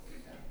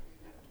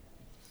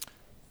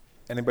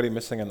Anybody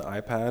missing an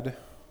iPad?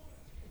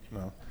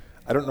 No.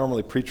 I don't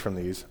normally preach from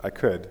these. I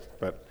could,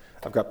 but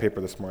I've got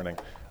paper this morning.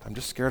 I'm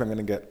just scared I'm going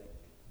to get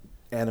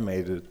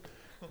animated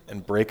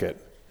and break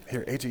it.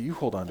 Here, AJ, you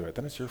hold on to it.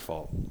 Then it's your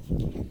fault.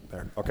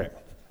 There. Okay.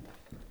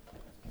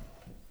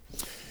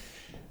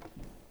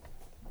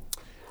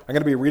 I'm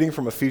going to be reading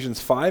from Ephesians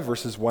 5,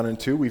 verses 1 and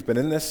 2. We've been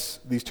in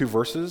these two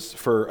verses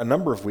for a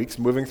number of weeks,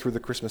 moving through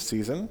the Christmas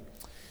season,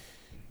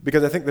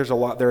 because I think there's a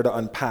lot there to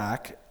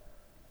unpack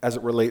as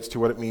it relates to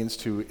what it means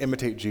to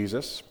imitate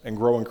Jesus and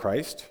grow in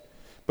Christ,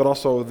 but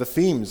also the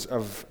themes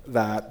of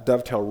that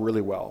dovetail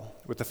really well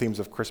with the themes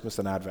of Christmas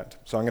and Advent.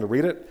 So I'm going to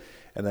read it,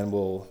 and then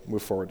we'll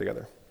move forward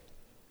together.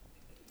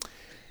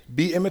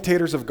 Be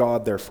imitators of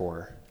God,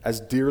 therefore, as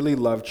dearly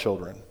loved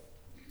children,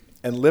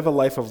 and live a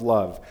life of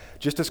love,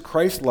 just as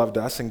Christ loved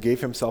us and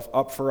gave himself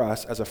up for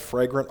us as a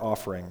fragrant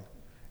offering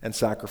and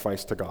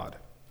sacrifice to God.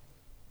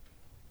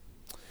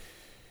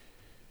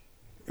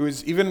 It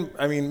was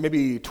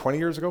maybe 20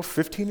 years ago,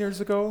 15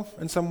 years ago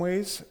in some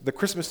ways, the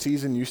Christmas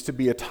season used to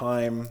be a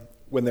time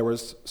when there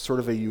was sort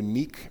of a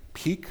unique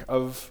peak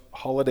of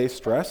holiday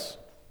stress.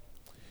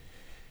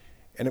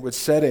 And it would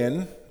set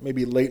in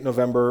maybe late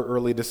November,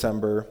 early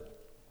December,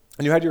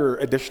 and you had your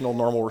additional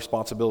normal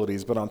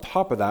responsibilities, but on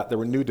top of that, there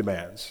were new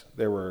demands.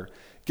 There were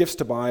gifts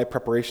to buy,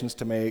 preparations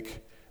to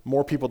make,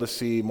 more people to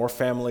see, more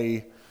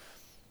family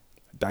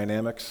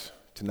dynamics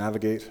to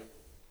navigate.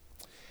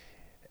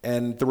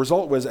 And the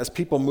result was, as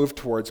people moved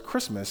towards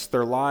Christmas,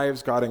 their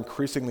lives got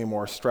increasingly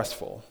more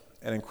stressful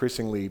and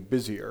increasingly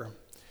busier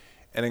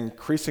and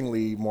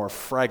increasingly more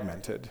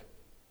fragmented.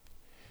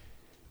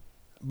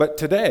 But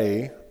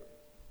today,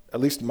 at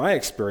least my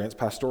experience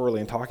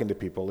pastorally and talking to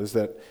people, is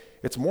that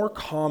it's more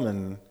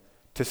common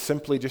to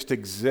simply just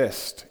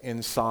exist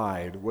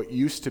inside what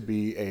used to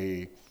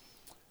be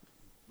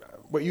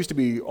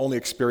only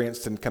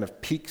experienced in kind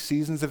of peak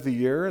seasons of the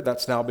year.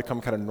 That's now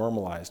become kind of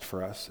normalized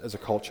for us as a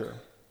culture.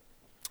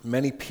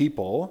 Many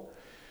people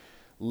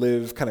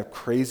live kind of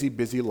crazy,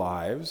 busy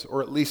lives,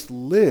 or at least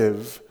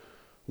live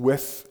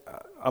with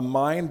a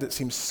mind that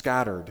seems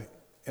scattered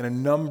in a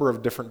number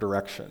of different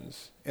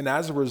directions. And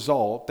as a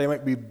result, they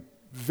might be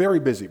very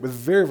busy with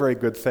very, very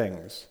good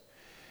things,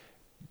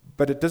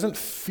 but it doesn't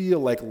feel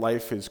like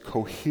life is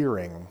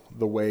cohering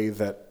the way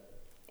that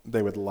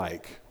they would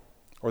like,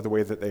 or the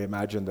way that they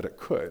imagine that it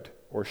could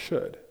or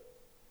should.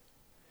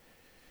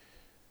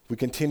 We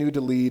continue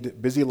to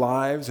lead busy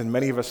lives, and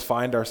many of us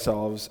find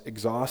ourselves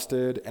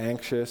exhausted,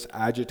 anxious,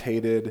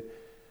 agitated,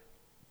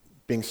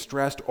 being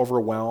stressed,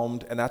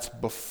 overwhelmed, and that's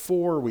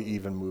before we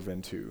even move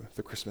into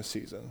the Christmas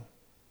season.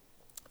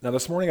 Now,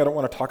 this morning, I don't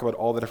want to talk about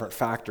all the different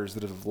factors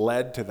that have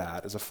led to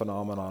that as a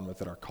phenomenon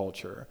within our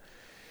culture,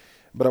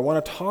 but I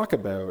want to talk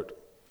about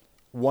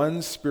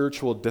one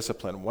spiritual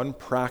discipline, one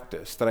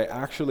practice that I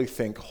actually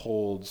think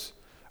holds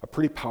a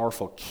pretty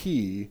powerful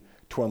key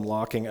to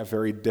unlocking a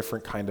very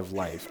different kind of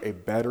life, a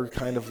better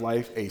kind of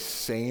life, a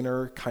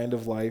saner kind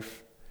of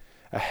life,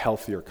 a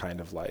healthier kind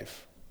of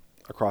life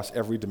across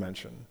every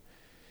dimension.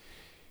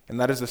 And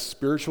that is the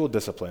spiritual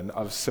discipline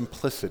of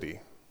simplicity.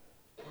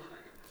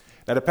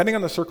 Now, depending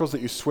on the circles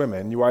that you swim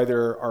in, you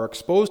either are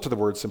exposed to the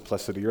word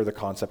simplicity or the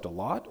concept a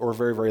lot, or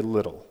very, very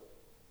little.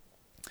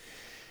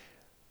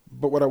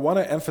 But what I want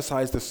to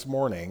emphasize this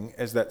morning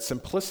is that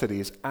simplicity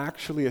is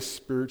actually a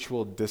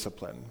spiritual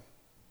discipline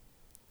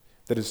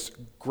that is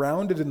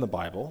grounded in the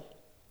Bible,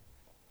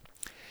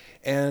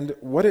 and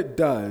what it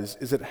does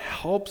is it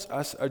helps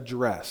us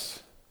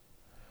address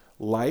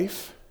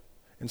life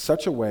in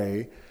such a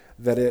way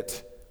that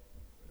it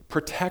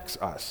protects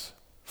us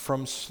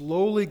from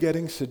slowly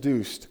getting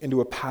seduced into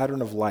a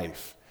pattern of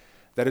life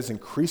that is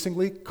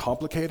increasingly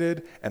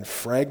complicated and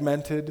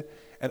fragmented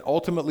and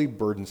ultimately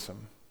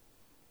burdensome.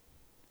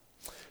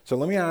 So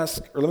let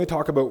me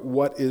talk about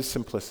what is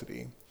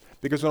simplicity.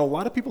 Because when a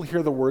lot of people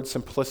hear the word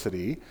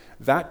simplicity,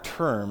 that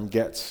term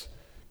gets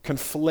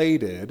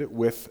conflated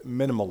with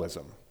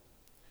minimalism.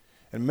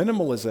 And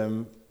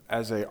minimalism,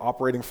 as an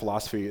operating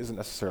philosophy, isn't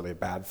necessarily a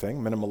bad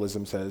thing.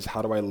 Minimalism says,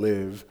 how do I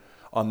live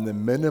on the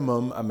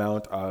minimum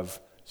amount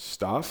of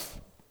stuff,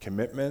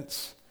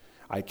 commitments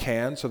I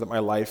can so that my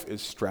life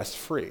is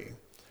stress-free?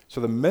 So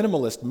the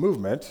minimalist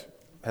movement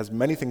has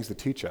many things to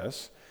teach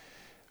us,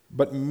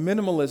 but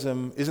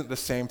minimalism isn't the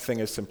same thing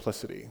as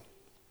simplicity.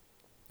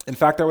 In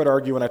fact, I would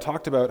argue when I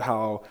talked about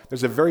how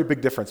there's a very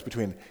big difference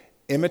between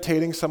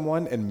imitating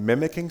someone and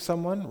mimicking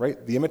someone,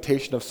 right? The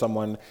imitation of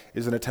someone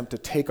is an attempt to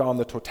take on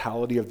the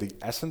totality of the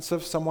essence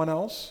of someone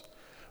else,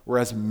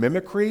 whereas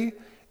mimicry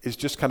is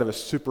just kind of a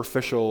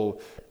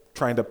superficial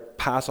trying to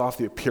pass off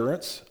the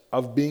appearance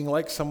of being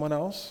like someone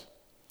else.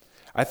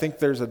 I think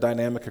there's a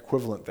dynamic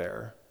equivalent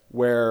there,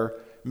 where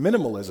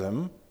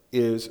minimalism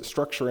is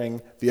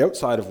structuring the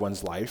outside of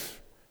one's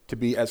life to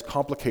be as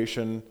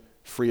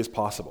complication-free as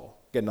possible.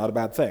 Again, not a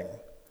bad thing.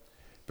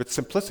 But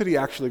simplicity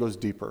actually goes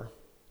deeper.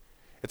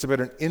 It's about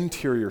an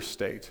interior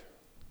state.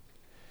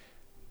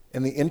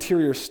 And the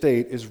interior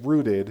state is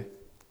rooted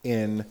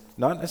in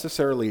not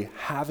necessarily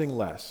having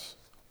less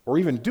or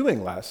even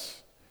doing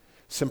less.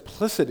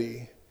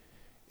 Simplicity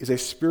is a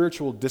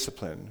spiritual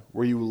discipline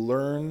where you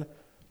learn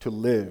to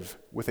live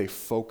with a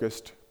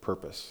focused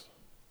purpose.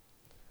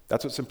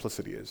 That's what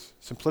simplicity is.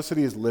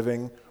 Simplicity is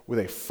living with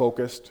a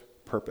focused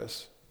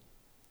purpose.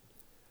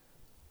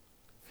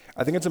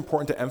 I think it's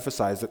important to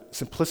emphasize that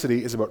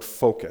simplicity is about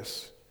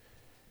focus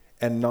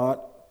and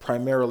not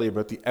primarily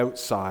about the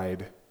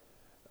outside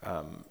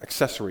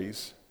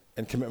accessories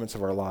and commitments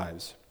of our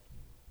lives.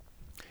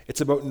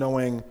 It's about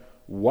knowing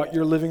what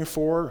you're living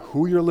for,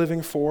 who you're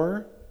living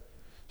for,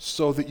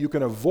 so that you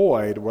can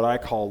avoid what I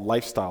call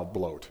lifestyle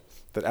bloat.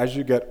 That as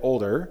you get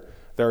older,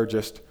 there are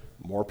just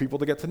more people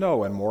to get to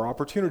know and more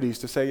opportunities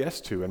to say yes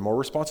to and more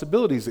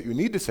responsibilities that you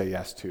need to say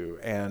yes to,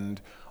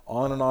 and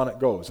on it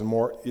goes. And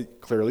more,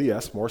 clearly,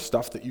 yes, more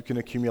stuff that you can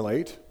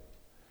accumulate.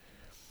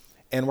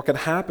 And what can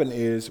happen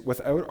is,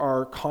 without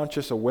our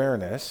conscious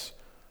awareness,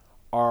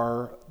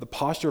 the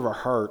posture of our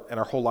heart and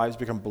our whole lives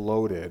become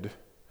bloated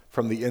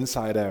from the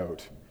inside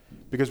out,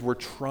 because we're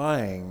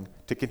trying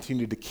to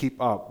continue to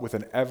keep up with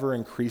an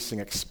ever-increasing,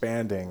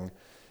 expanding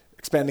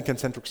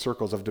concentric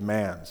circles of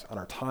demands on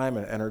our time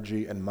and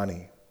energy and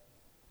money.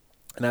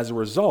 And as a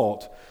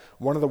result,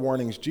 one of the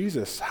warnings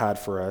Jesus had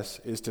for us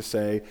is to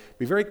say,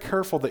 be very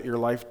careful that your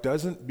life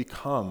doesn't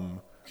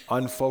become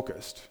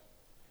unfocused,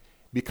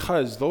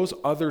 because those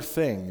other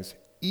things,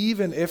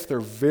 even if they're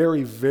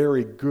very,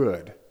 very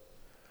good,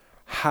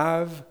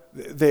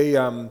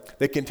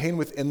 they contain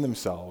within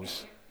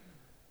themselves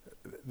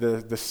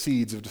the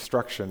seeds of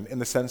destruction, in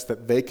the sense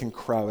that they can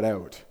crowd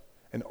out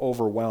and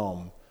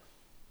overwhelm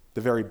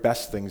the very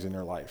best things in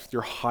your life,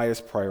 your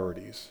highest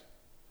priorities,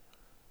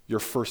 your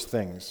first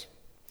things.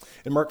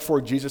 In Mark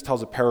 4, Jesus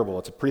tells a parable.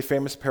 It's a pretty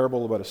famous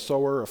parable about a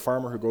sower, a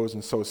farmer who goes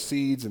and sows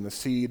seeds, and the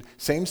seed,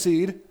 same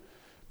seed,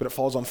 but it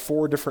falls on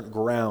 4 different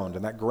ground,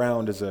 and that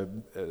ground is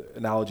an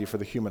analogy for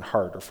the human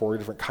heart, or 4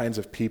 different kinds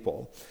of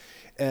people.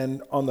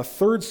 And on the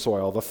third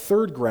soil, the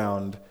third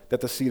ground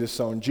that the seed is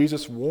sown,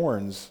 Jesus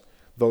warns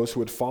those who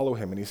would follow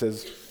him, and he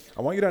says,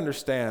 I want you to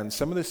understand,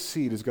 some of this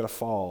seed is going to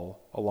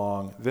fall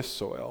along this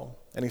soil.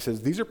 And he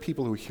says, these are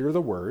people who hear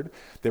the word,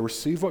 they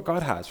receive what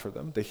God has for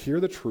them, they hear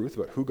the truth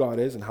about who God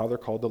is and how they're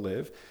called to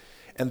live,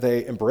 and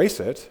they embrace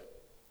it,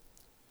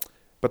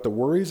 but the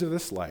worries of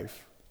this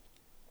life,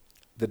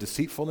 the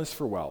deceitfulness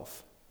for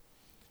wealth,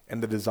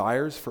 and the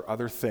desires for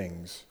other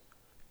things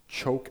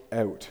choke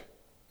out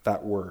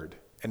that word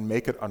and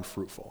make it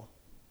unfruitful.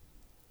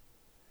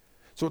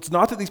 So it's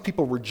not that these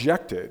people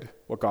rejected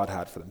what God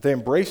had for them. They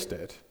embraced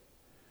it,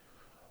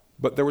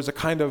 but there was a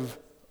kind of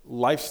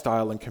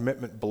lifestyle and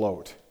commitment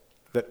bloat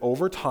that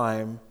over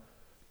time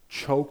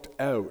choked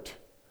out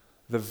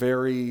the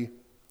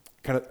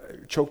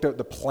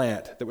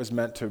plant that was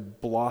meant to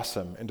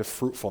blossom into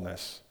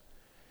fruitfulness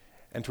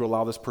and to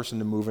allow this person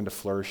to move into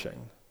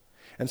flourishing.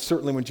 And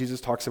certainly when Jesus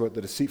talks about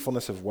the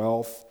deceitfulness of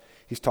wealth,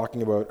 he's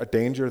talking about a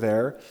danger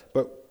there,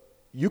 but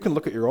you can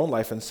look at your own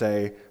life and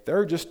say, there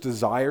are just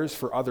desires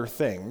for other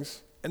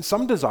things, and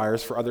some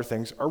desires for other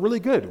things are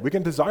really good. We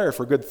can desire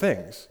for good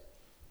things.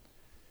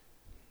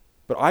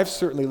 But I've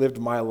certainly lived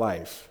my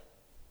life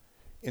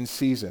in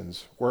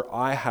seasons where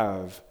I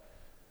have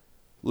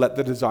let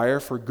the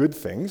desire for good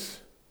things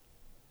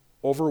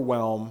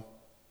overwhelm,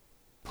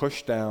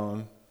 push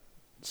down,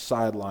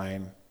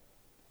 sideline,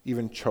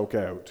 even choke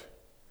out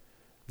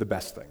the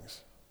best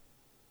things,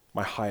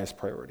 my highest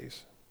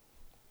priorities.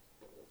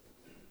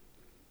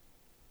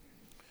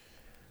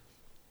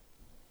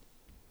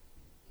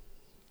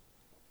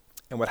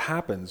 And what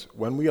happens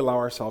when we allow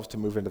ourselves to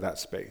move into that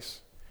space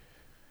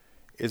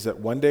is that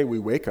one day we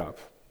wake up,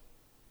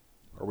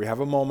 or we have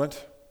a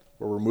moment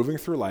where we're moving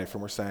through life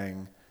and we're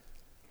saying,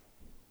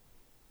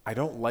 I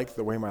don't like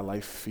the way my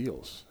life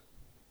feels.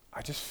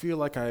 I just feel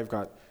like I'm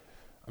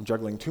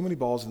juggling too many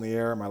balls in the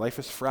air. My life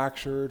is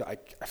fractured. I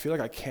feel like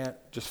I can't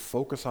just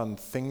focus on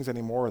things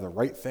anymore, the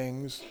right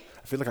things.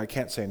 I feel like I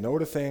can't say no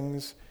to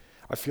things.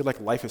 I feel like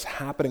life is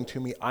happening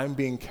to me. I'm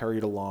being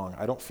carried along.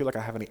 I don't feel like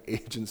I have any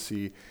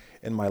agency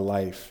in my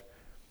life.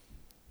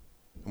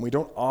 And we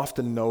don't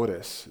often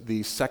notice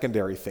these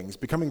secondary things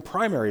becoming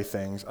primary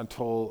things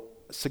until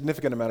a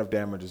significant amount of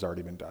damage has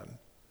already been done.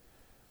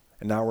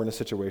 And now we're in a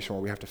situation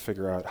where we have to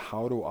figure out,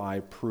 how do I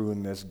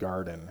prune this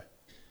garden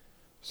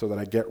so that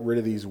I get rid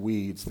of these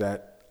weeds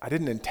that I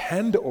didn't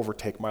intend to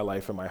overtake my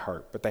life and my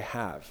heart, but they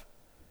have.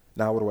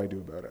 Now what do I do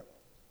about it?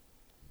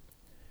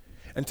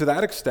 And to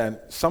that extent,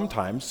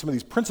 sometimes some of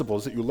these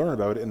principles that you learn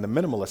about in the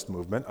minimalist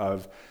movement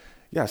of,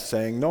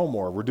 saying no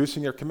more,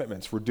 reducing your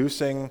commitments,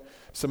 reducing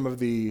some of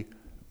the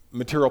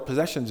material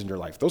possessions in your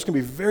life, those can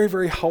be very,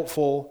 very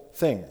helpful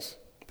things.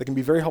 They can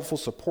be very helpful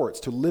supports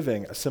to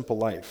living a simple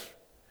life,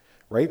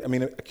 right? I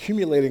mean,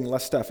 accumulating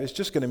less stuff is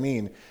just going to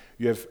mean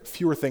you have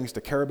fewer things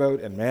to care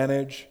about and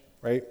manage,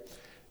 right?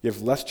 You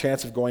have less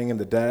chance of going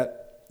into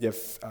debt. You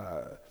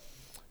have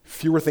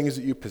fewer things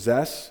that you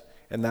possess,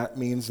 and that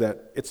means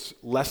that it's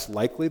less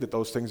likely that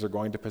those things are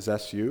going to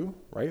possess you,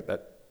 right?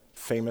 That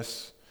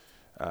famous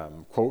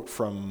quote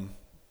from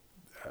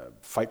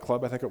Fight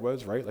Club, I think it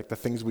was, right? Like, the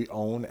things we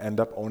own end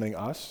up owning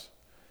us,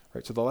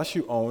 right? So the less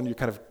you own, you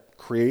kind of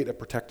create a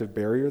protective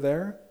barrier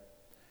there.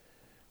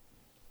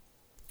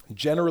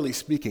 generally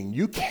speaking,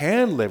 you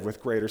can live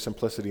with greater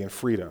simplicity and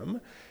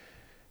freedom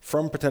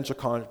from potential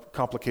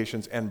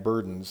complications and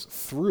burdens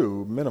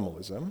through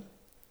minimalism.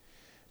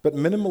 But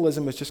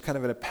minimalism is just kind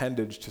of an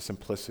appendage to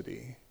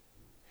simplicity,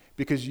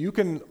 because you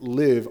can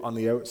live on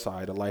the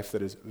outside a life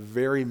that is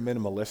very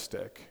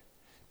minimalistic,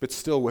 but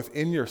still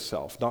within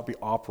yourself not be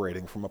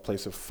operating from a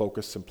place of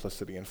focused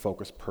simplicity and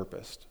focused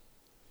purpose.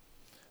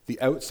 The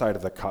outside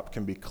of the cup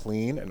can be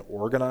clean and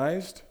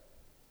organized,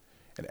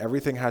 and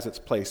everything has its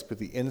place, but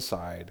the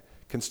inside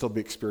can still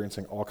be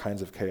experiencing all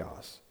kinds of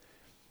chaos.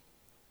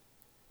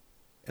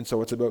 And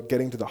so it's about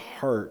getting to the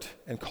heart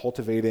and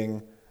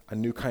cultivating a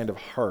new kind of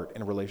heart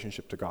in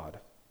relationship to God,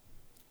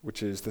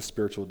 which is the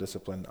spiritual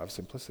discipline of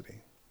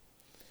simplicity.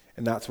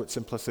 And that's what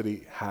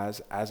simplicity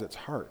has as its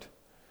heart: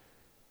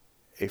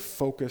 a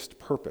focused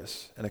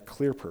purpose and a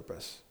clear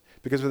purpose.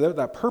 Because without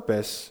that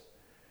purpose,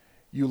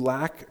 you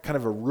lack kind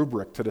of a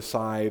rubric to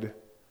decide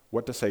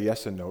what to say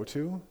yes and no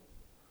to.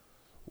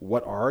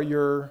 What are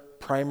your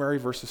primary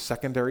versus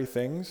secondary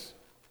things?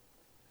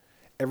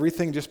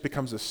 Everything just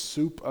becomes a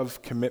soup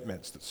of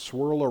commitments that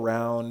swirl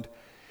around,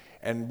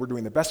 and we're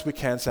doing the best we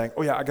can, saying,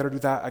 oh yeah, I got to do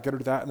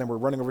that, and then we're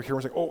running over here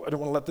and saying, oh, I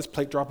don't want to let this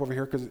plate drop over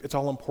here because it's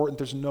all important.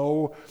 There's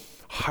no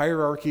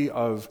hierarchy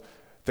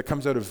that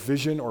comes out of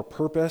vision or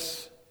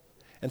purpose.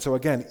 And so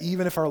again,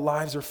 even if our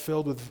lives are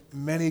filled with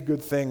many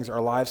good things,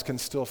 our lives can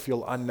still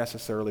feel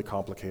unnecessarily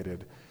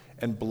complicated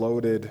and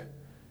bloated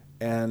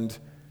and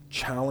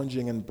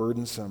challenging and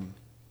burdensome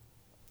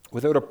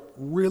without a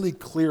really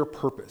clear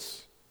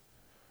purpose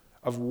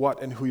of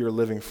what and who you're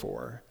living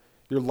for.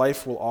 Your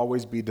life will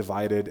always be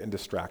divided and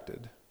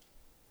distracted.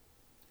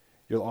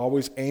 You'll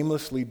always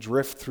aimlessly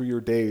drift through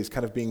your days,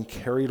 kind of being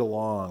carried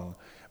along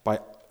by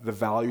the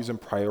values and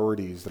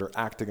priorities that are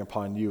acting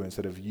upon you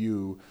instead of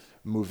you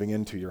moving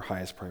into your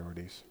highest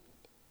priorities.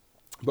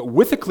 But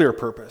with a clear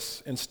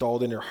purpose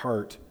installed in your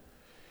heart,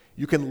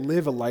 you can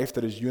live a life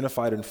that is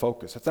unified and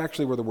focused. That's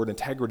actually where the word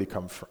integrity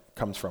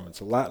comes from. It's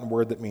a Latin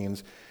word that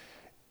means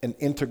an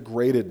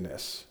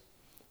integratedness,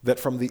 that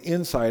from the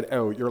inside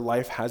out, your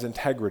life has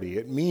integrity.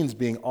 It means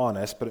being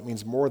honest, but it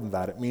means more than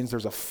that. It means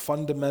there's a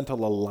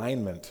fundamental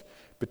alignment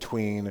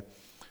between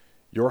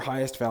your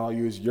highest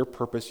values, your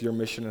purpose, your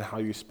mission, and how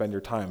you spend your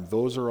time.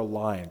 Those are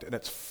aligned, and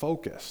it's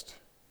focused.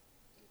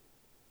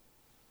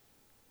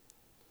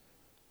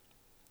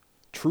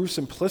 True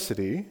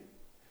simplicity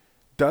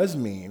does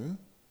mean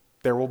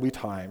there will be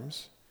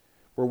times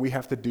where we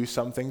have to do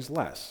some things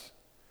less.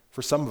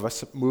 For some of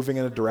us, moving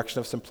in a direction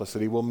of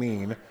simplicity will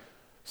mean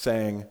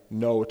saying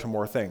no to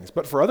more things.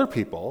 But for other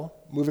people,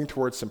 moving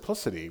towards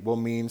simplicity will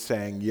mean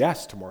saying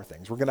yes to more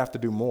things. We're going to have to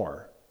do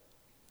more.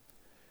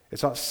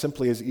 It's not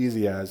simply as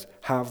easy as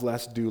have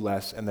less, do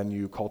less, and then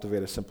you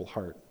cultivate a simple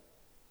heart.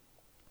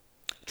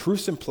 True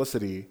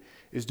simplicity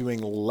is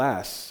doing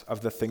less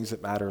of the things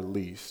that matter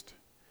least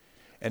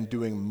and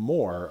doing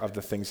more of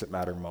the things that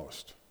matter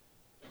most.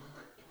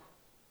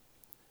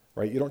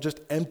 Right? You don't just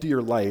empty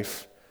your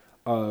life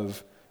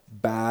of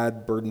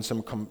bad,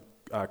 burdensome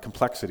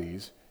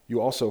complexities.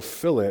 You also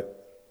fill it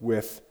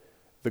with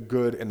the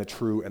good and the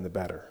true and the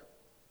better.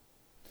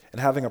 And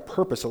having a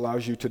purpose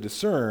allows you to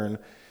discern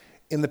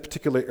in the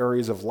particular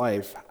areas of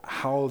life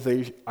how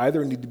they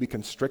either need to be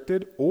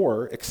constricted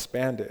or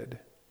expanded.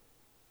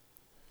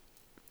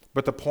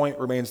 But the point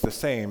remains the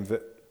same,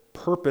 that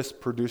purpose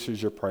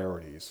produces your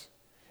priorities.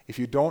 If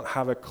you don't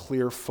have a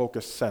clear,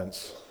 focused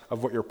sense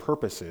of what your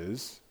purpose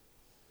is,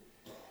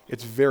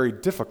 it's very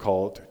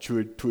difficult to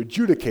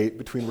adjudicate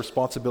between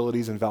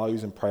responsibilities and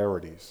values and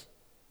priorities.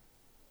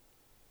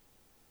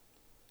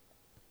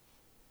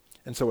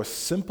 And so a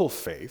simple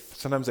faith,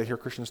 sometimes I hear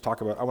Christians talk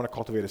about, I want to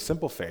cultivate a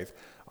simple faith.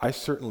 I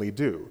certainly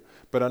do,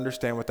 but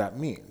understand what that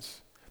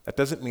means. That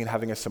doesn't mean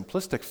having a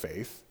simplistic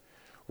faith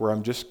where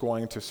I'm just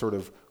going to sort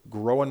of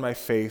grow in my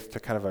faith to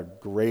kind of a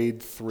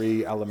grade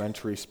 3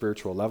 elementary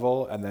spiritual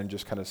level and then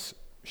just kind of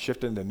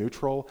shift into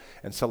neutral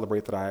and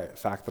celebrate the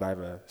fact that I have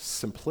a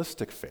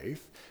simplistic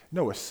faith.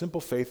 No, a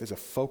simple faith is a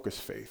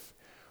focused faith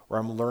where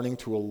I'm learning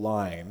to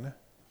align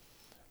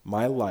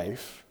my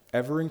life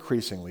ever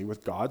increasingly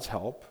with God's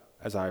help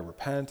as I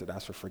repent and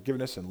ask for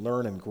forgiveness and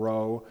learn and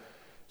grow.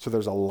 So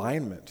there's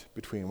alignment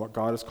between what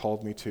God has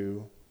called me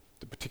to,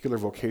 the particular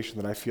vocation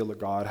that I feel that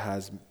God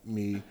has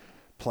me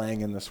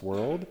playing in this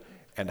world,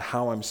 and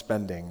how I'm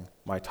spending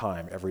my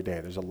time every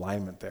day. There's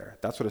alignment there.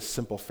 That's what a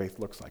simple faith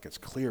looks like. It's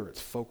clear,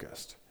 it's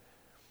focused.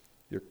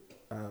 You're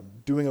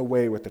doing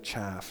away with the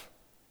chaff.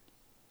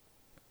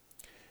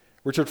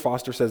 Richard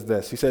Foster says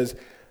this. He says,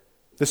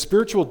 the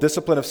spiritual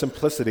discipline of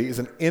simplicity is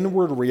an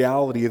inward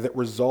reality that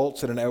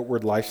results in an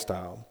outward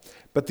lifestyle.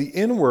 But the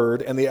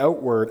inward and the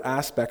outward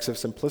aspects of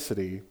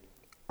simplicity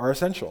are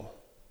essential.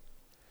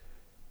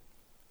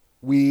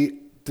 We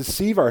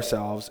deceive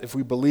ourselves if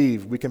we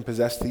believe we can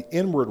possess the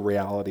inward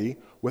reality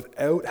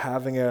without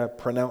having a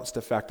pronounced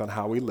effect on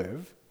how we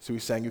live. So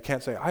he's saying you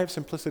can't say, I have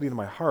simplicity in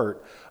my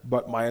heart,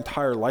 but my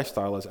entire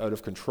lifestyle is out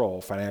of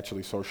control,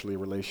 financially, socially,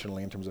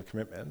 relationally, in terms of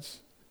commitments.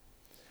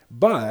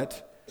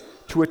 But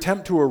to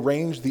attempt to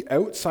arrange the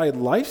outside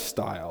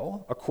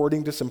lifestyle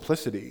according to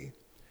simplicity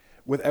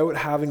without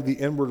having the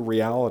inward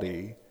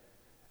reality,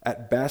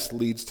 at best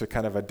leads to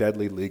kind of a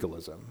deadly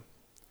legalism.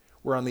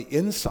 Where on the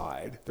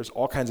inside, there's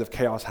all kinds of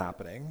chaos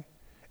happening,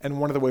 and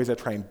one of the ways I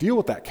try and deal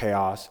with that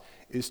chaos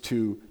is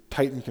to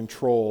tighten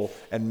control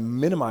and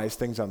minimize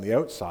things on the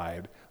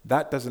outside.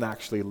 That doesn't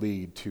actually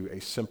lead to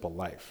a simple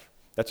life.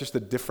 That's just a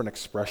different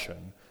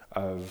expression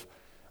of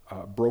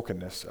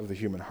brokenness of the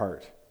human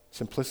heart.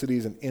 Simplicity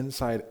is an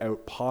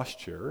inside-out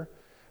posture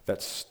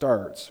that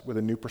starts with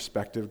a new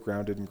perspective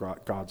grounded in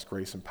God's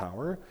grace and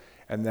power,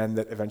 and then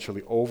that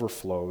eventually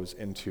overflows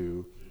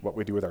into what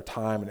we do with our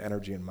time and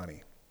energy and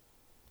money.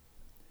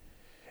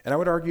 And I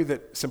would argue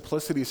that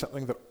simplicity is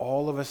something that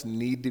all of us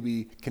need to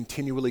be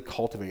continually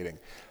cultivating.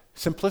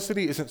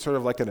 Simplicity isn't sort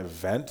of like an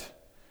event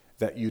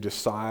that you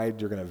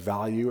decide you're going to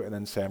value and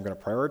then say, I'm going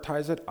to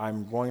prioritize it.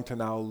 I'm going to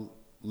now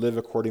live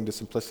according to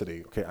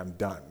simplicity. Okay, I'm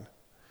done.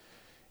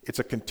 It's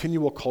a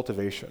continual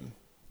cultivation.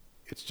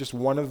 It's just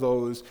one of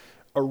those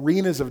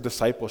arenas of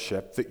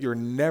discipleship that you're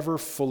never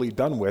fully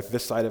done with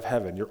this side of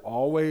heaven. You're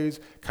always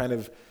kind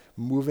of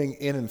moving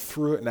in and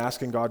through it and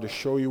asking God to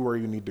show you where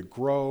you need to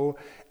grow.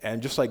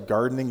 And just like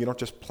gardening, you don't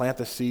just plant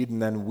the seed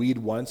and then weed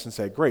once and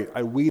say, great,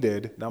 I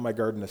weeded, now my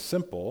garden is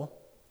simple,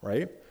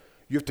 right?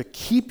 You have to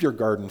keep your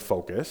garden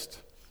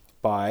focused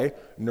by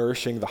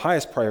nourishing the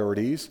highest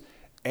priorities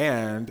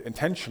and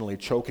intentionally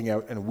choking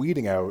out and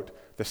weeding out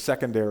the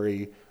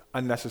secondary,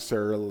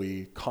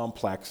 unnecessarily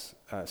complex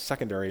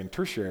secondary and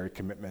tertiary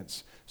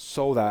commitments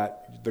so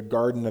that the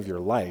garden of your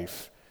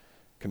life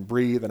can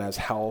breathe and has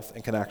health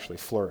and can actually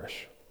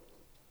flourish.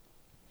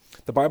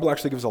 The Bible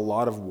actually gives a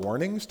lot of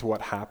warnings to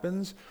what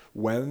happens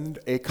when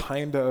a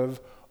kind of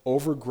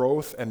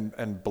overgrowth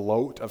and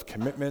bloat of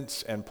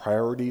commitments and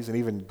priorities and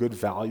even good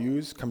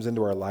values comes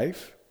into our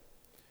life.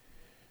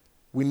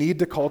 We need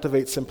to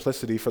cultivate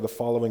simplicity for the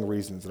following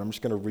reasons, and I'm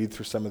just going to read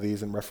through some of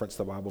these and reference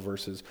the Bible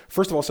verses.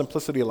 First of all,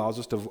 simplicity allows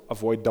us to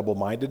avoid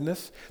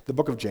double-mindedness. The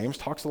book of James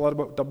talks a lot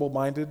about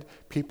double-minded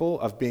people,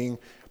 of being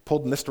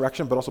pulled in this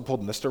direction, but also pulled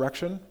in this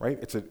direction, right?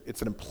 It's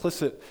an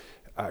implicit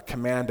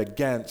command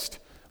against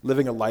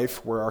living a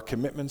life where our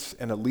commitments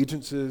and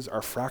allegiances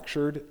are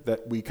fractured,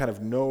 that we kind of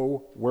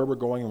know where we're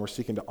going and we're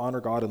seeking to honor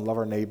God and love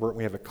our neighbor, and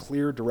we have a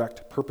clear,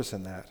 direct purpose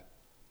in that.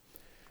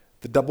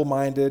 The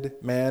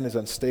double-minded man is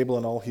unstable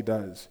in all he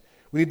does.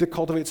 We need to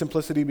cultivate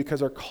simplicity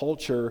because our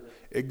culture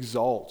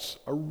exalts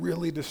a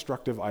really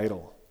destructive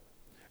idol.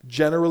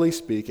 Generally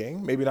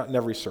speaking, maybe not in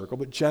every circle,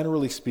 but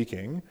generally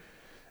speaking,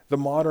 the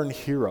modern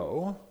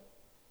hero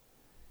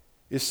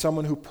is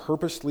someone who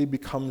purposely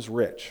becomes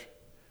rich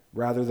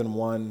rather than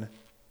one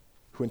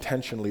who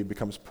intentionally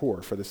becomes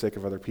poor for the sake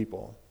of other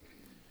people.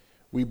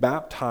 We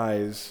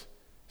baptize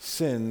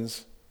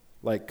sins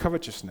like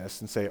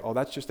covetousness and say, oh,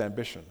 that's just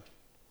ambition.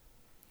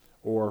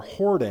 Or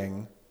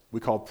hoarding,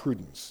 we call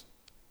prudence.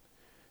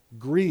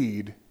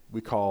 Greed, we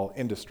call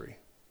industry.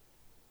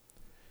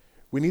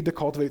 We need to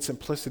cultivate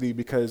simplicity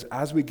because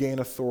as we gain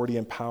authority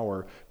and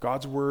power,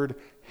 God's word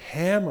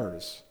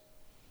hammers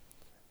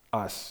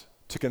us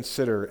to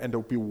consider and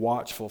to be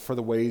watchful for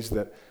the ways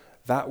that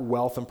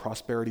wealth and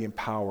prosperity and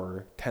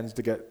power tends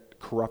to get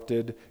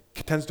corrupted,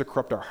 tends to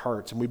corrupt our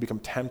hearts, and we become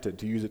tempted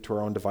to use it to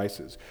our own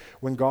devices.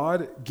 When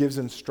God gives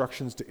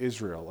instructions to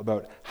Israel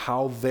about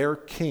how their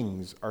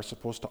kings are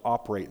supposed to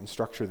operate and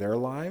structure their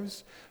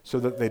lives so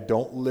that they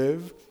don't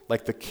live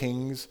like the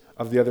kings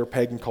of the other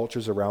pagan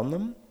cultures around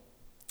them,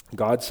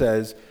 God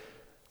says,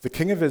 the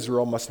king of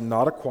Israel must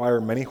not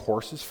acquire many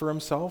horses for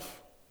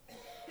himself.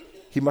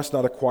 He must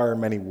not acquire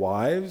many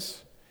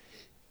wives.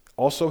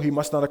 Also, he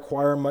must not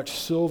acquire much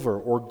silver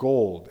or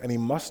gold, and he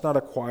must not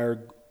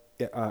acquire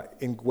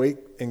in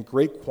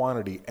great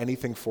quantity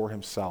anything for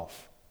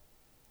himself.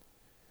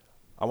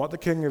 I want the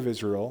king of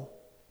Israel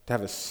to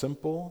have a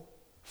simple,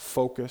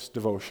 focused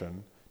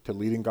devotion to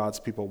leading God's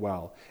people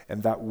well,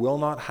 and that will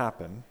not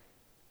happen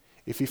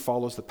if he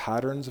follows the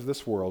patterns of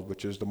this world,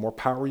 which is the more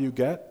power you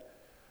get,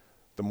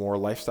 the more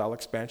lifestyle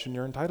expansion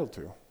you're entitled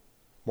to.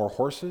 More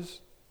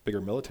horses,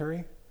 bigger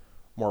military,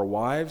 more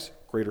wives,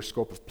 greater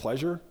scope of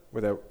pleasure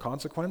without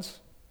consequence,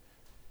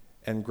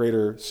 and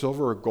greater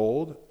silver or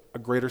gold, a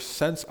greater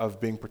sense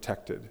of being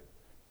protected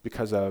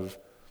because of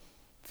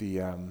the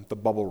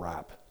bubble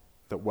wrap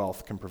that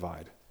wealth can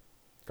provide.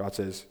 God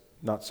says,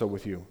 not so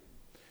with you.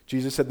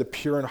 Jesus said, the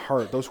pure in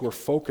heart, those who are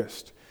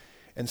focused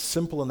and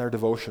simple in their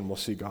devotion will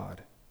see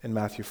God, in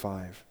Matthew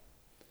 5.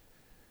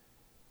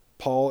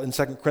 Paul in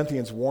 2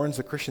 Corinthians warns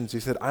the Christians.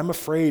 He said, I'm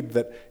afraid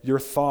that your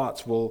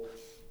thoughts will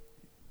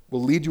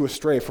lead you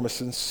astray from a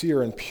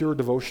sincere and pure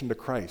devotion to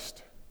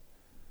Christ.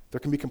 There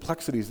can be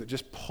complexities that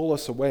just pull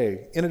us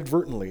away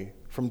inadvertently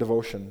from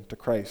devotion to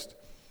Christ.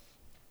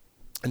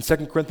 In 2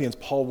 Corinthians,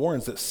 Paul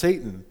warns that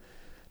Satan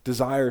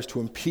desires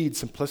to impede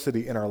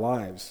simplicity in our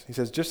lives. He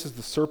says, just as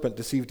the serpent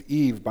deceived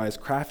Eve by his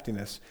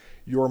craftiness,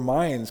 your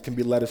minds can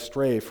be led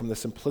astray from the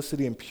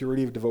simplicity and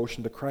purity of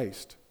devotion to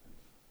Christ.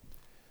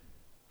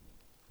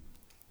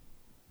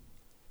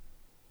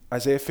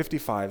 Isaiah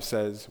 55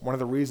 says, one of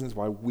the reasons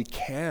why we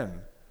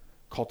can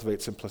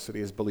cultivate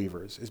simplicity as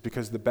believers is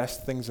because the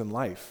best things in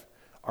life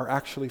are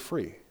actually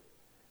free.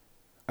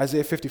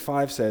 Isaiah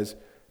 55 says,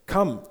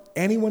 "Come,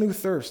 anyone who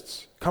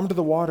thirsts, come to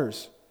the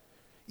waters.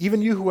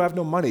 Even you who have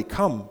no money,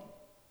 come,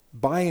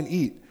 buy and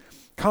eat.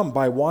 Come,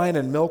 buy wine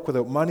and milk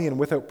without money and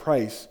without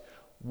price.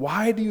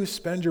 Why do you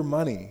spend your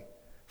money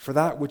for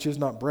that which is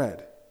not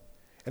bread?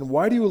 And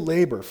why do you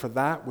labor for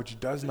that which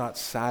does not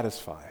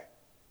satisfy?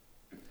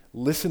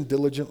 Listen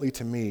diligently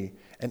to me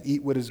and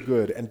eat what is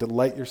good and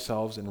delight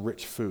yourselves in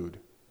rich food."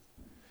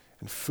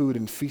 And food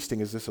and feasting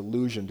is this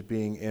allusion to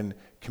being in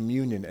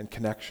communion and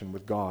connection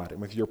with God and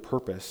with your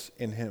purpose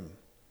in Him.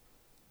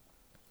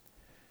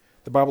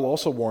 The Bible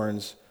also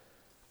warns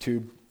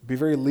to be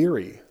very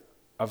leery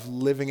of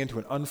living into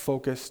an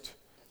unfocused,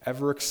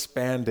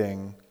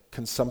 ever-expanding,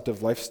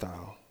 consumptive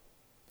lifestyle.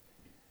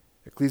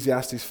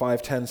 Ecclesiastes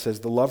 5:10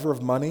 says, "The lover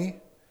of money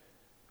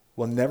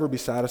will never be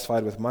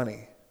satisfied with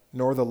money,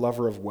 nor the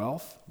lover of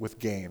wealth with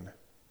gain."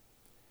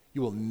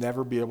 You will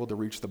never be able to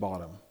reach the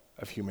bottom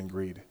of human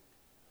greed.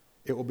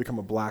 It will become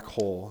a black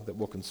hole that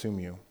will consume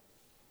you.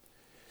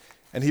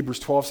 And Hebrews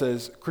 12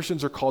 says,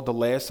 Christians are called to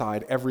lay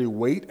aside every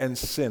weight and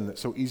sin that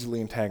so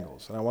easily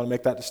entangles. And I want to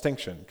make that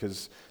distinction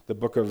because the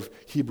book of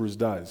Hebrews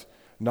does.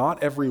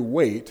 Not every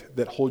weight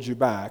that holds you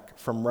back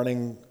from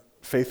running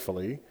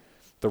faithfully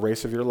the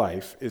race of your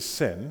life is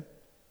sin,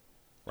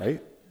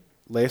 right?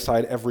 Lay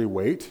aside every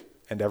weight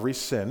and every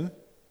sin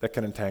that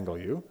can entangle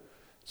you.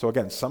 So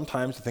again,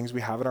 sometimes the things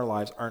we have in our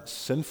lives aren't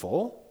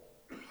sinful,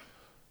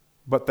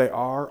 but they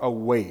are a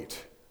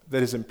weight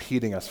that is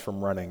impeding us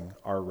from running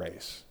our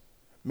race.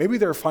 Maybe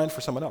they're fine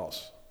for someone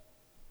else,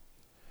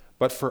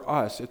 but for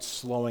us, it's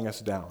slowing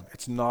us down.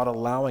 It's not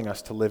allowing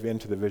us to live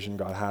into the vision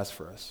God has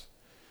for us.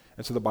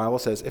 And so the Bible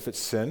says, if it's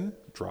sin,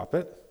 drop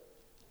it.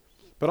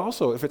 But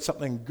also, if it's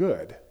something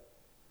good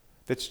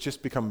that's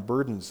just become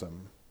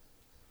burdensome,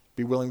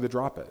 be willing to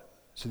drop it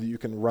so that you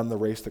can run the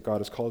race that God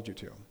has called you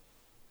to.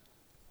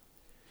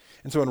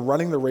 And so in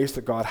running the race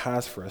that God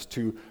has for us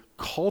to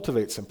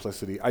cultivate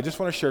simplicity, I just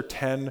want to share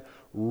 10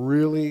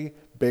 really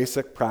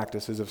basic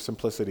practices of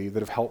simplicity that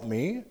have helped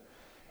me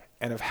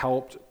and have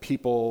helped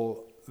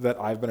people that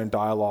I've been in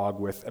dialogue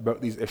with about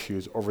these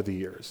issues over the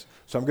years.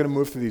 So I'm going to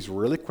move through these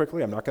really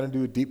quickly. I'm not going to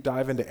do a deep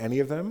dive into any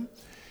of them.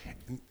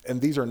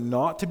 And these are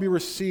not to be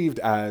received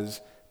as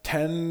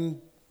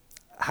 10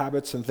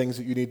 habits and things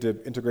that you need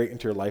to integrate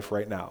into your life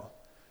right now.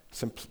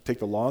 Take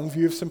the long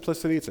view of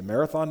simplicity. It's a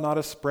marathon, not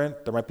a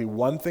sprint. There might be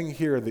one thing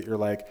here that you're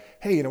like,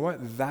 hey, you know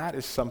what? That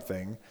is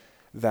something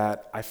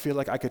that I feel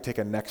like I could take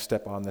a next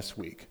step on this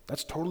week.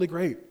 That's totally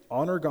great.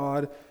 Honor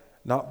God,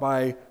 not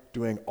by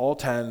doing all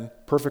 10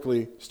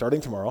 perfectly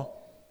starting tomorrow.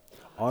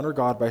 Honor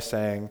God by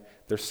saying,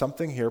 there's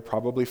something here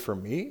probably for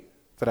me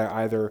that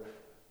I either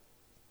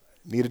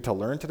needed to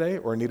learn today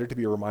or needed to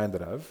be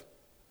reminded of.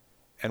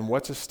 And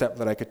what's a step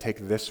that I could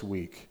take this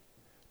week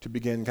to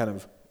begin kind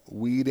of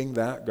weeding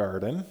that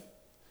garden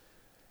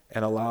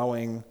and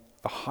allowing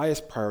the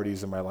highest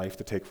priorities in my life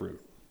to take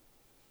root.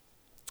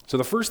 So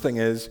the first thing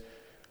is,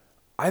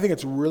 I think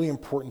it's really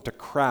important to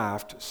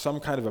craft some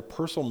kind of a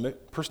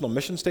personal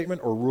mission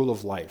statement or rule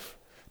of life.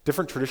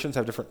 Different traditions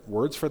have different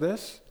words for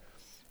this,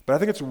 but I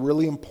think it's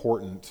really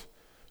important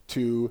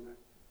to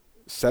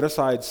set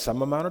aside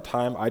some amount of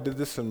time. I did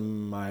this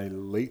in my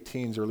late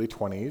teens, early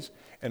 20s,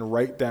 and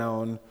write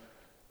down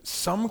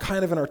some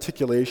kind of an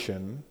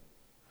articulation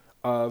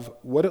of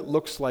what it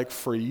looks like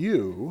for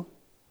you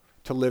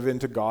to live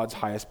into God's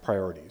highest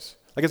priorities.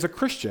 Like as a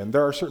Christian,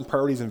 there are certain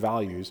priorities and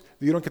values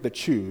that you don't get to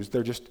choose.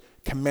 They're just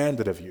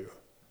commanded of you,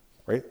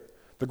 right?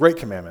 The great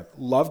commandment,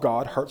 love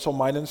God, heart, soul,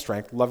 mind, and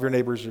strength, love your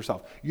neighbors as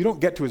yourself. You don't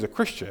get to, as a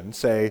Christian,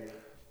 say,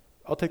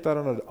 I'll take that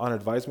on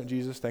advisement,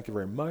 Jesus, thank you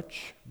very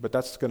much, but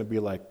that's going to be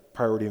like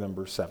priority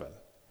number 7.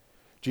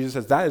 Jesus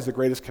says that is the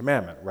greatest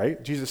commandment,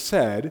 right? Jesus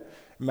said,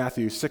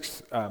 Matthew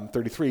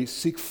 6:33,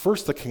 seek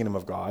first the kingdom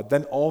of God,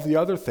 then all the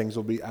other things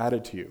will be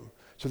added to you.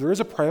 So there is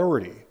a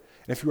priority.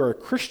 And if you are a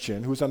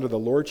Christian who's under the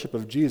lordship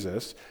of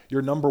Jesus,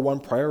 your number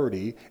one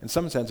priority, in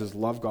some sense, is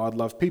love God,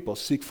 love people,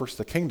 seek first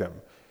the kingdom.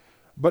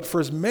 But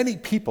for as many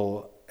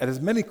people and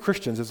as many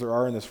Christians as there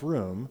are in this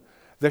room,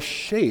 the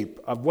shape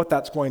of what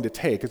that's going to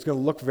take is going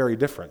to look very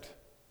different.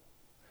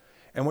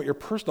 And what your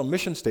personal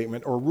mission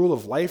statement or rule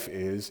of life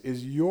is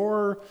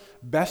your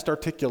best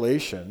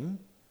articulation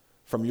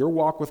from your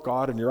walk with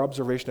God and your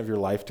observation of your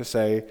life to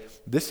say,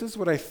 this is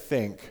what I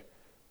think,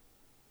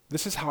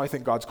 this is how I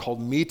think God's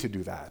called me to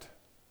do that.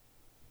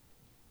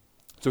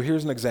 So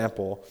here's an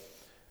example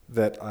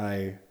that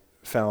I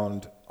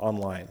found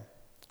online.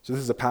 So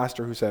this is a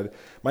pastor who said,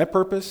 my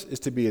purpose is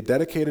to be a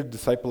dedicated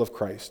disciple of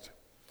Christ,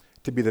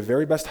 to be the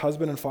very best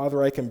husband and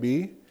father I can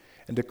be,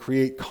 and to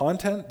create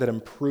content that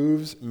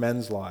improves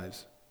men's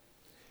lives,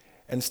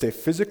 and stay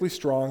physically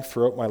strong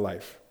throughout my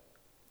life.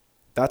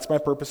 That's my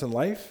purpose in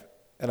life,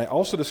 and I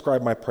also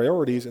describe my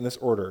priorities in this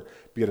order: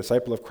 be a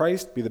disciple of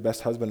Christ, be the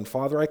best husband and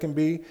father I can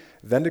be,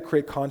 then to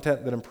create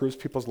content that improves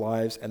people's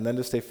lives, and then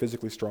to stay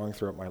physically strong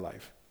throughout my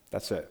life.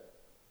 That's it.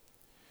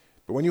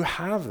 But when you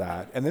have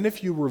that, and then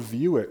if you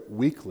review it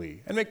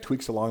weekly, and make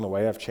tweaks along the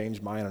way, I've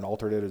changed mine and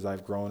altered it as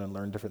I've grown and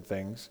learned different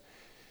things,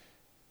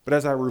 But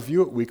as I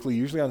review it weekly,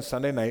 usually on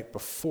Sunday night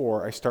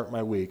before I start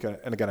my week,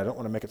 and again, I don't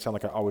want to make it sound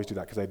like I always do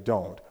that because I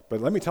don't,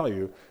 but let me tell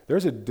you,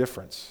 there's a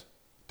difference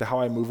to how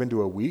I move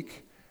into a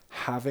week,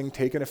 having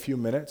taken a few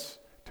minutes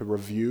to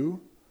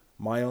review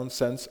my own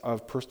sense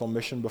of personal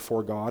mission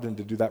before God and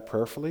to do that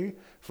prayerfully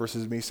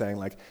versus me saying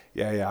like,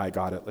 yeah, I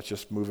got it. Let's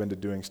just move into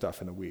doing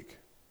stuff in a week.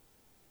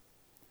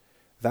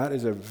 That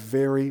is a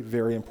very,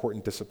 very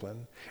important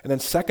discipline. And then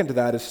second to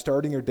that is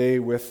starting your day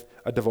with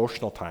a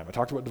devotional time. I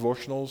talked about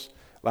devotionals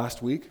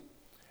last week.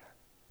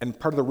 And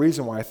part of the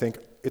reason why I think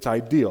it's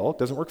ideal,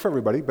 doesn't work for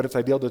everybody, but it's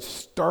ideal to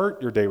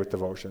start your day with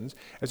devotions,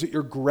 is that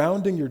you're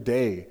grounding your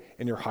day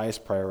in your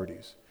highest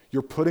priorities.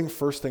 You're putting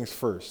first things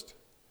first.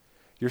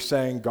 You're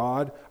saying,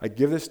 God, I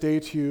give this day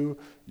to you.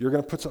 You're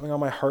going to put something on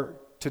my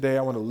heart today.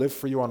 I want to live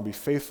for you. I want to be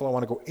faithful. I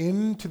want to go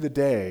into the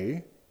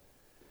day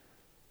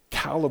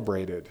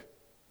calibrated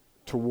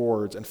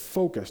towards and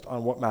focused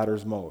on what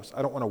matters most.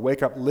 I don't want to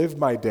wake up, live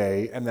my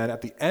day, and then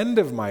at the end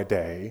of my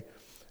day,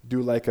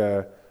 do like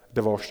a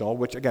devotional,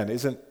 which again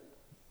isn't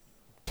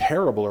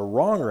terrible or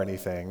wrong or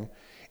anything.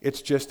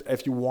 It's just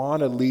if you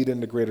want to lead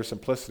into greater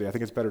simplicity, I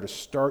think it's better to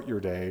start your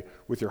day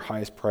with your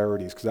highest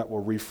priorities because that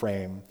will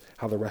reframe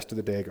how the rest of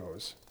the day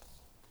goes.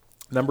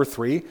 Number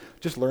 3,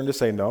 just learn to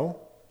say no.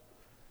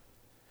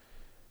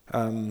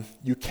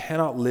 You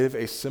cannot live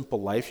a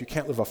simple life. You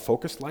can't live a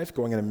focused life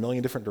going in a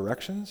million different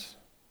directions.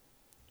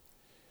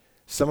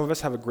 Some of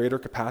us have a greater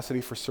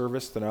capacity for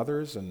service than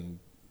others and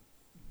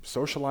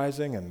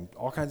socializing and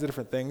all kinds of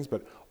different things,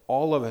 but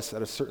all of us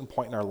at a certain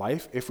point in our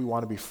life, if we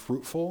want to be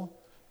fruitful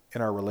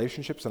in our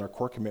relationships and our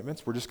core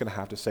commitments, we're just going to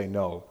have to say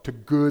no to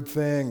good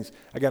things.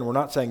 Again, we're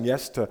not saying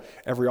yes to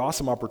every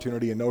awesome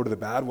opportunity and no to the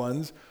bad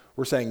ones.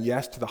 We're saying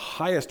yes to the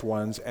highest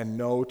ones and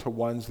no to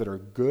ones that are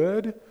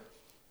good,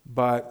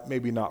 but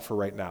maybe not for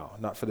right now,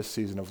 not for this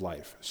season of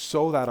life,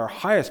 so that our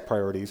highest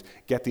priorities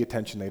get the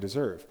attention they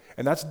deserve.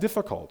 And that's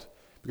difficult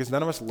because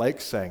none of us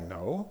like saying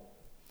no.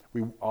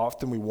 We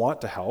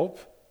want to help.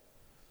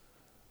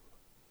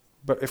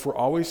 But if we're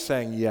always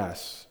saying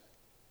yes,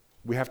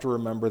 we have to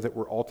remember that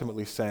we're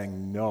ultimately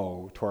saying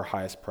no to our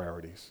highest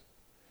priorities.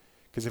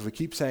 Because if we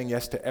keep saying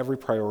yes to every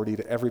priority,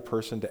 to every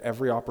person, to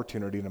every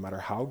opportunity, no matter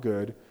how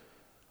good,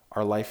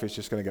 our life is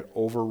just going to get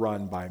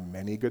overrun by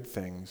many good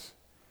things,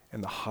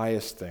 and the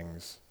highest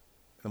things,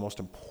 the most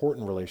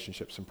important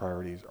relationships and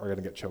priorities are going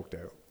to get choked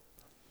out.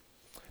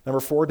 Number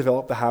 4,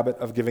 develop the habit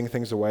of giving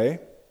things away.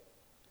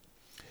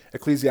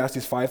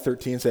 Ecclesiastes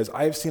 5:13 says,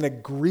 I have seen a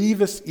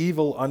grievous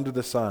evil under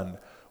the sun,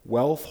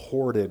 wealth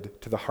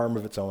hoarded to the harm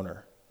of its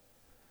owner.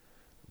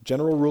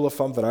 General rule of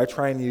thumb that I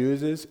try and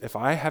use is if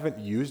I haven't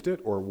used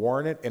it or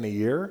worn it in a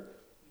year,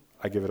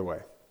 I give it away.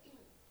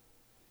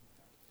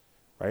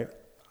 Right?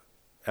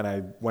 And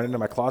I went into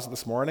my closet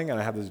this morning and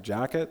I have this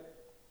jacket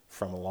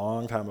from a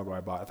long time ago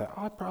I bought. I thought,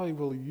 I probably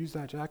will use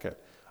that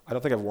jacket. I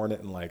don't think I've worn it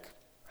in like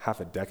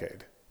half a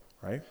decade,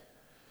 right?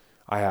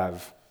 I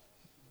have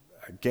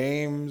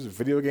games,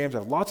 video games. I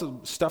have lots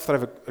of stuff that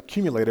I've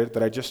accumulated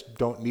that I just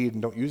don't need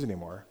and don't use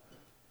anymore.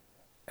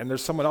 And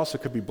there's someone else who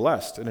could be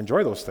blessed and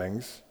enjoy those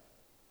things.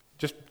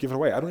 Just give it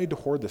away. I don't need to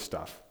hoard this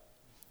stuff.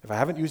 If I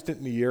haven't used it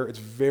in a year, it's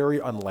very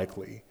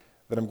unlikely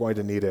that I'm going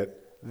to need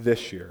it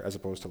this year as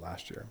opposed to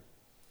last year.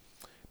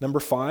 Number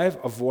 5,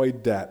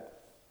 avoid debt.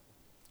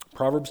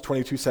 Proverbs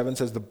 22:7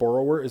 says, the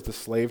borrower is the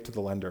slave to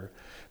the lender.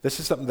 This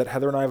is something that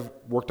Heather and I have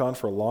worked on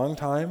for a long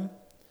time.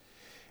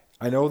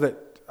 I know that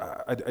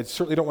I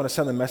certainly don't want to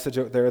send the message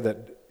out there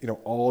that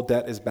all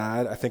debt is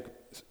bad. I think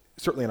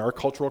certainly in our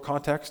cultural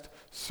context,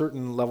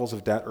 certain levels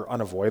of debt are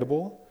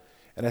unavoidable.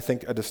 And I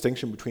think a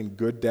distinction between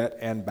good debt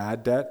and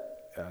bad debt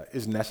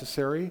is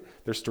necessary.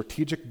 There's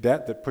strategic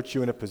debt that puts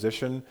you in a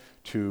position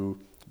to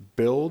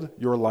build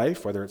your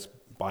life, whether it's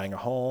buying a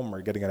home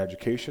or getting an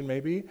education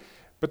maybe.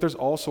 But there's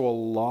also a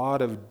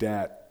lot of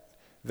debt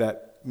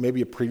that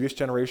maybe a previous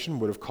generation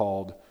would have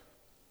called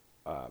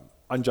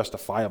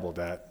unjustifiable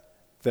debt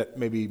that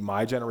maybe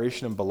my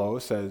generation and below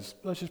says,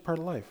 well, that's just part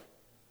of life.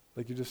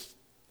 Like you just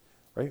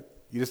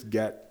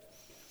get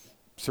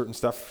certain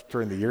stuff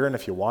during the year, and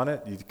if you want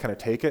it, you kind of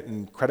take it,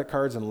 and credit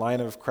cards and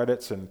line of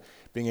credits and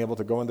being able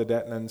to go into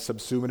debt and then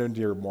subsume it into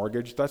your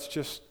mortgage, that's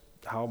just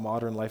how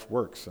modern life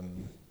works,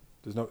 and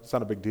it's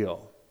not a big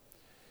deal.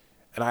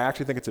 And I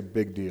actually think it's a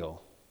big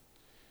deal.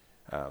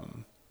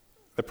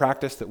 The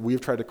practice that we've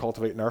tried to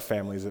cultivate in our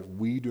family is if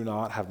we do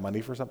not have money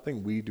for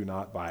something, we do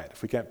not buy it.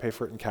 If we can't pay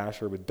for it in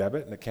cash or with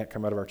debit and it can't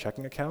come out of our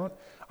checking account,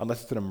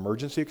 unless it's an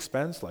emergency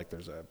expense, like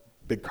there's a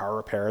big car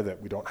repair that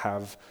we don't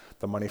have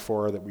the money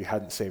for that we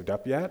hadn't saved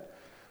up yet,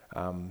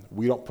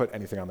 we don't put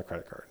anything on the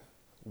credit card.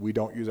 We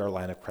don't use our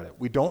line of credit.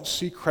 We don't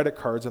see credit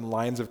cards and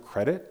lines of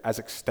credit as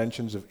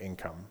extensions of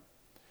income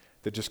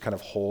that just kind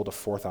of hold a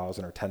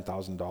 $4,000 or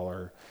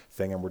 $10,000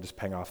 thing and we're just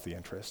paying off the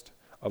interest.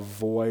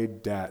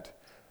 Avoid debt.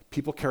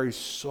 People carry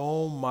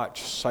so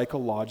much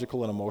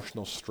psychological and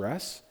emotional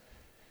stress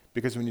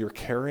because when you're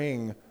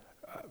carrying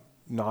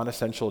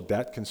non-essential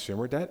debt,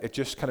 consumer debt, it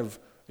just kind of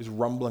is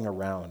rumbling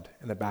around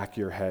in the back of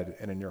your head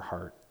and in your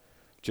heart.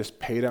 Just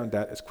pay down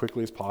debt as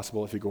quickly as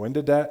possible. If you go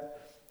into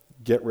debt,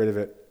 get rid of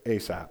it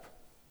ASAP.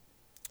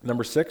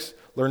 Number 6,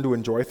 learn to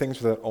enjoy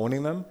things without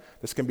owning them.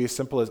 This can be as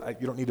simple as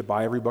you don't need to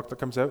buy every book that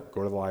comes out.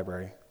 Go to the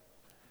library.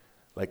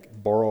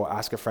 Like borrow,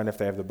 ask a friend if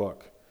they have the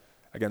book.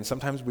 Again,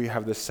 sometimes we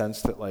have this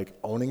sense that like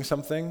owning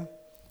something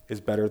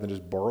is better than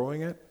just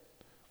borrowing it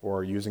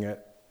or using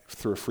it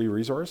through a free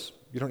resource.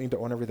 You don't need to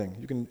own everything.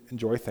 You can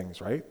enjoy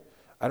things, right?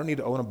 I don't need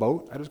to own a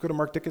boat. I just go to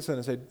Mark Dickinson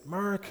and say,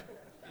 Mark,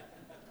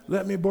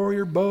 let me borrow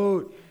your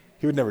boat.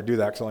 He would never do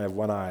that because I only have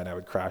one eye and I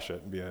would crash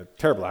it and be a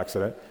terrible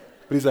accident.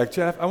 But he's like,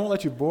 Jeff, I won't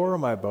let you borrow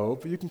my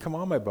boat, but you can come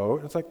on my boat.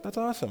 And it's like, that's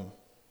awesome.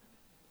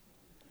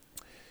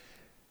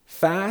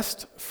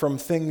 Fast from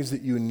things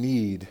that you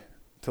need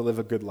to live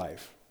a good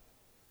life.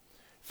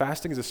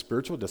 Fasting is a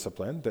spiritual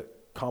discipline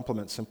that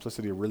complements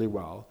simplicity really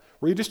well,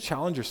 where you just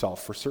challenge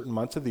yourself for certain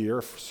months of the year,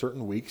 or for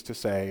certain weeks to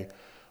say,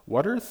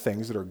 what are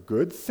things that are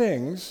good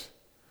things,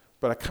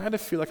 but I kind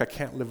of feel like I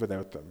can't live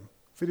without them?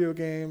 Video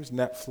games,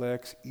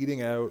 Netflix,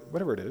 eating out,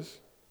 whatever it is.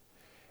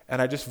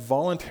 And I just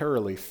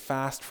voluntarily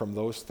fast from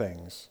those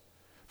things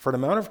for an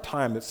amount of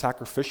time that's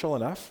sacrificial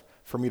enough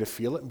for me to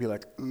feel it and be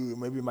like, ooh,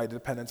 maybe my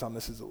dependence on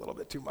this is a little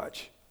bit too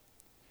much.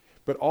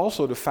 But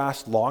also to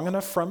fast long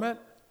enough from it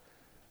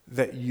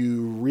that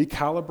you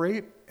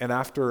recalibrate, and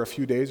after a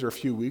few days or a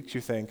few weeks,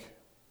 you think,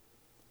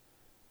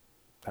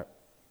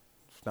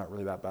 it's not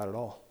really that bad at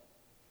all.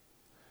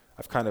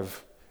 I've kind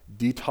of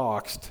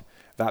detoxed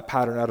that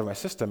pattern out of my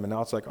system, and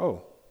now it's like,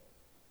 oh,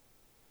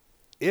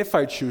 if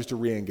I choose to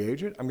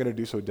re-engage it, I'm going to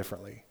do so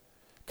differently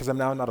because I'm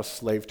now not a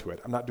slave to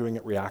it. I'm not doing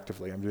it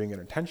reactively. I'm doing it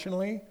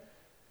intentionally,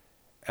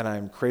 and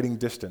I'm creating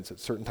distance at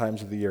certain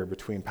times of the year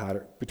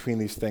between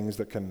these things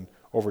that can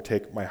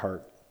overtake my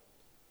heart.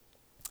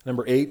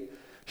 Number 8,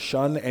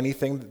 shun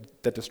anything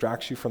that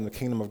distracts you from the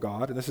kingdom of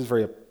God. And this is a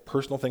very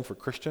personal thing for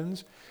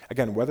Christians.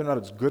 Again, whether or not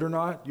it's good or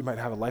not, you might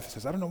have a life that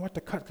says, I don't know what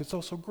to cut because it's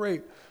all so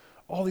great.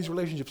 All these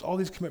relationships, all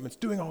these commitments,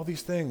 doing all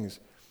these things.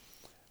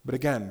 But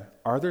again,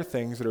 are there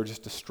things that are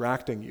just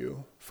distracting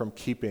you from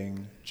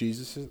keeping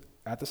Jesus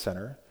at the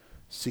center,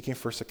 seeking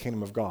first the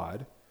kingdom of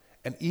God?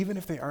 And even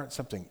if they aren't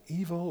something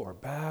evil or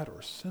bad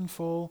or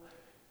sinful,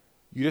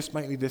 you just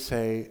might need to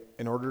say,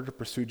 in order to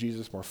pursue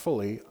Jesus more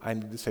fully, I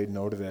need to say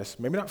no to this.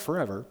 Maybe not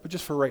forever, but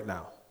just for right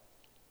now.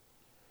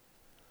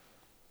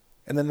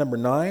 And then number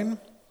 9,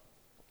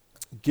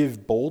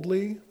 give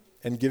boldly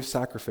and give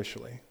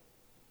sacrificially.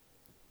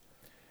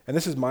 And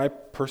this is my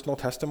personal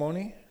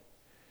testimony,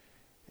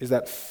 is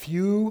that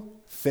few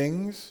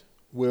things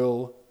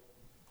will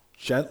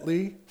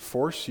gently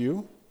force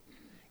you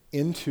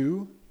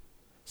into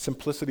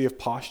simplicity of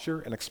posture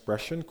and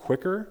expression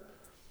quicker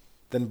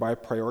than by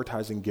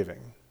prioritizing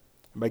giving.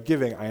 And by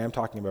giving, I am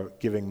talking about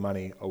giving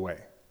money away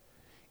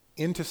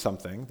into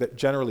something that,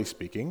 generally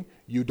speaking,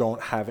 you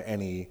don't have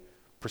any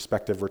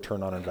prospective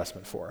return on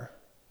investment for.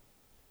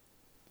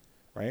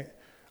 Right?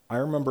 I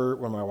remember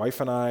when my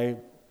wife and I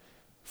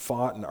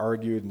fought and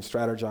argued and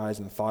strategized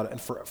and thought,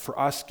 and for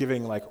us,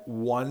 giving like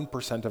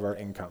 1% of our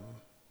income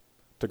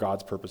to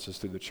God's purposes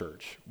through the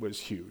church was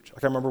huge.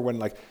 Like I remember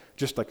when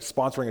just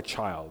sponsoring a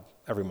child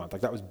every month,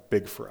 like that was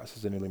big for us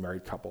as a newly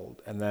married couple.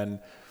 And then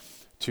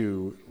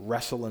to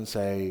wrestle and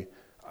say,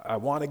 I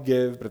want to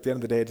give, but at the end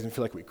of the day, it didn't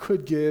feel like we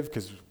could give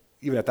because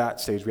even at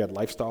that stage, we had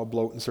lifestyle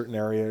bloat in certain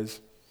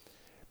areas.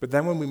 But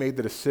then when we made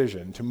the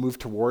decision to move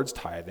towards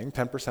tithing,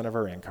 10% of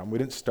our income, we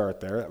didn't start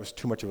there. That was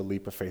too much of a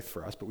leap of faith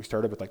for us, but we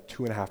started with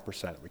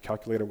 2.5%. We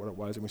calculated what it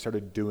was, and we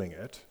started doing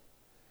it.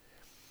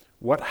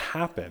 What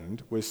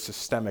happened was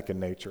systemic in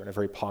nature in a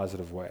very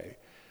positive way.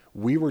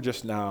 We were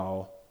just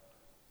now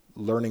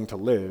learning to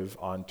live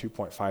on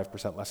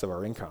 2.5% less of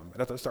our income.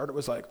 And at the start, it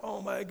was like,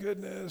 oh my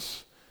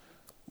goodness,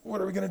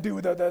 what are we going to do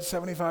without that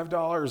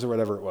 $75 or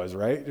whatever it was,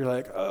 right? You're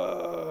like,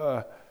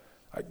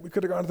 we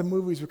could have gone to the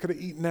movies, we could have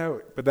eaten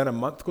out. But then a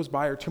month goes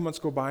by or 2 months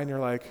go by and you're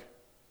like,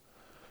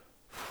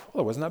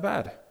 well, it wasn't that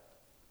bad.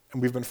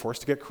 And we've been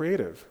forced to get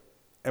creative.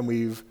 And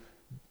we've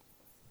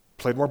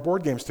played more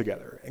board games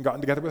together and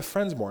gotten together with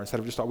friends more instead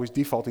of just always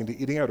defaulting to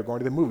eating out or going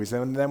to the movies.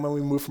 And then when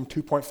we moved from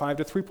 2.5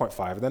 to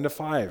 3.5, and then to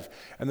 5,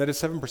 and then to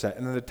 7%,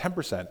 and then to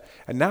 10%.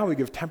 And now we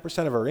give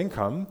 10% of our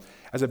income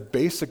as a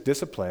basic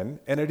discipline,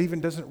 and it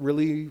even doesn't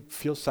really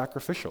feel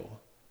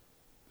sacrificial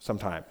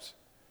sometimes.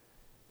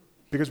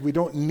 Because we've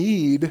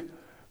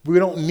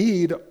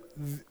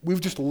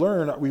just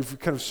learned, we've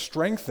kind of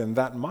strengthened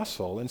that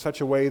muscle in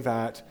such a way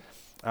that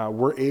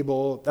we're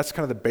able, that's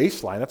kind of the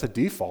baseline, that's a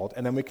default,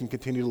 and then we can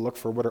continue to look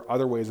for what are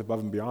other ways above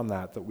and beyond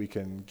that we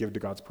can give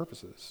to God's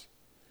purposes.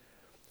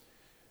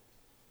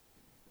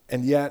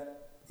 And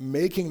yet,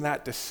 making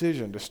that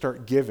decision to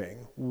start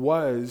giving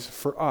was,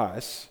 for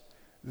us,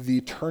 the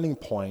turning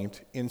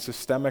point in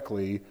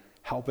systemically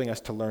helping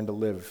us to learn to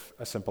live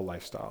a simple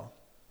lifestyle.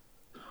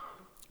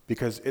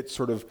 Because it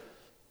sort of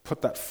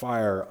put that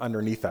fire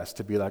underneath us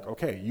to be like,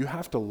 okay, you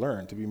have to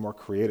learn to be more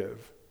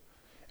creative.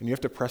 And you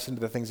have to press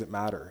into the things that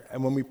matter.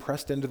 And when we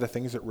pressed into the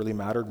things that really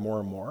mattered more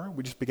and more,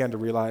 we just began to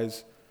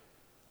realize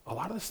a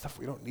lot of the stuff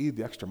we don't need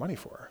the extra money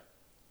for.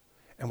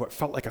 And what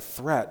felt like a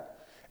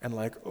threat and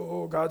like,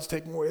 oh, God's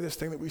taking away this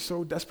thing that we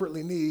so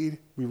desperately need,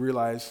 we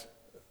realize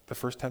the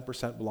first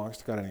 10% belongs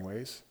to God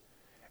anyways.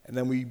 And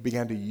then we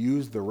began to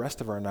use the rest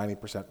of our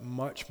 90%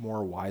 much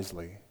more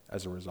wisely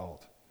as a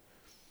result.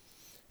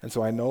 And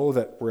so I know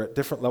that we're at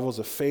different levels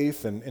of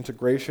faith and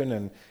integration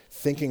and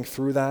thinking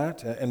through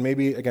that. And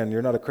maybe, again,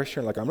 you're not a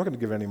Christian, like, I'm not going to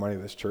give any money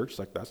to this church.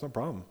 Like, that's no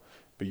problem.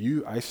 But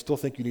I still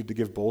think you need to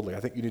give boldly.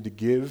 I think you need to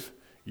give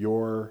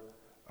your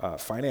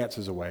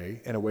finances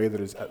away in a way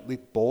that is at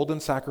least bold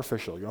and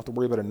sacrificial. You don't have to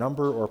worry about a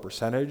number or a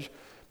percentage,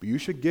 but you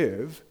should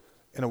give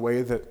in a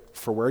way that,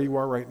 for where you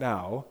are right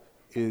now,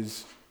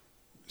 is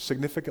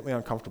significantly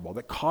uncomfortable,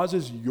 that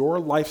causes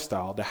your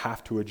lifestyle to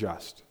have to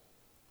adjust.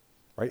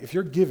 Right? If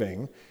you're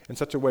giving in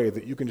such a way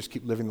that you can just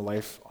keep living the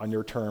life on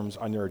your terms,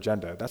 on your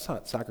agenda, that's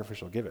not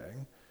sacrificial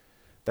giving.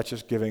 That's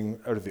just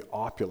giving out of the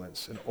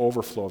opulence and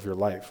overflow of your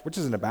life, which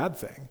isn't a bad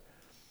thing,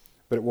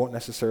 but it won't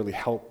necessarily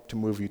help to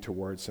move you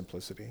towards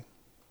simplicity.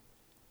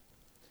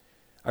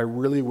 I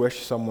really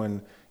wish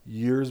someone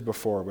years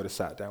before would have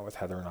sat down with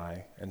Heather and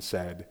I and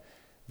said,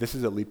 this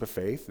is a leap of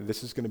faith,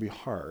 this is going to be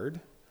hard,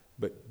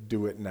 but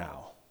do it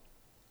now.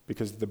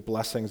 Because the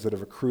blessings that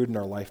have accrued in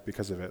our life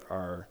because of it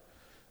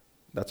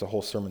that's a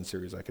whole sermon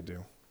series I could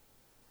do.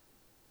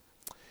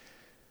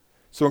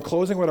 So in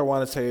closing, what I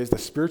want to say is the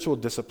spiritual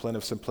discipline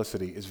of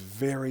simplicity is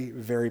very,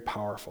 very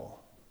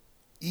powerful,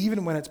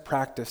 even when it's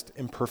practiced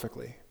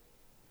imperfectly.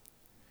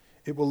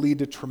 It will lead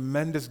to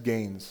tremendous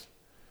gains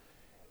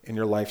in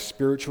your life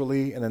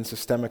spiritually and then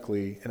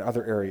systemically in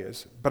other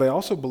areas. But I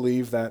also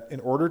believe that in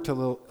order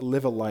to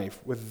live a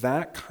life with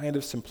that kind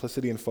of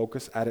simplicity and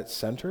focus at its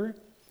center,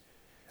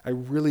 I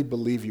really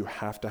believe you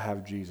have to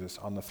have Jesus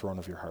on the throne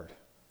of your heart.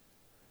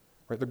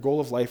 Right? The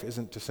goal of life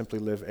isn't to simply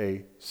live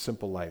a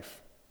simple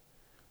life.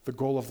 The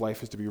goal of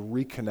life is to be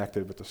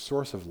reconnected with the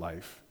source of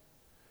life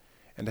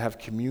and to have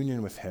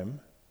communion with him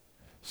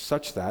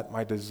such that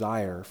my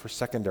desire for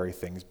secondary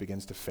things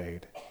begins to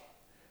fade.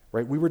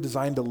 Right? We were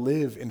designed to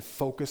live in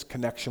focused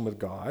connection with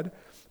God,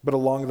 but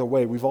along the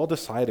way, we've all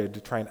decided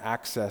to try and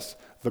access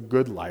the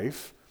good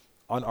life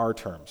on our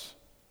terms,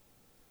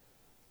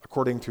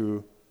 according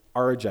to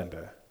our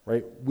agenda.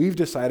 Right? We've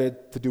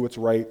decided to do what's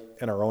right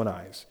in our own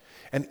eyes.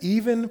 And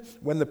even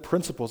when the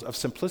principles of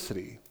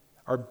simplicity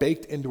are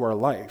baked into our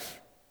life,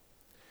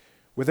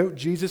 without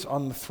Jesus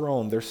on the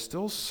throne, there's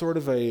still sort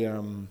of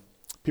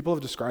people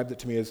have described it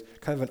to me as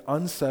kind of an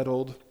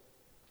unsettled,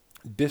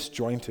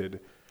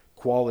 disjointed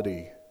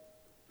quality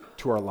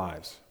to our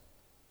lives.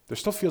 There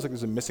still feels like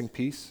there's a missing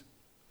piece,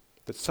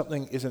 that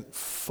something isn't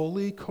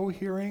fully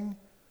cohering.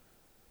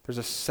 There's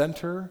a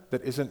center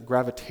that isn't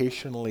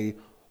gravitationally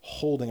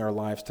holding our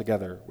lives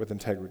together with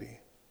integrity.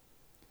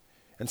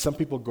 And some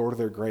people go to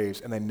their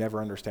graves and they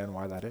never understand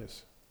why that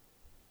is.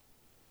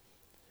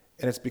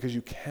 And it's because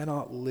you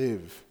cannot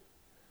live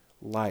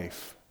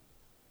life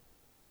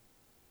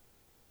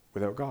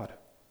without God.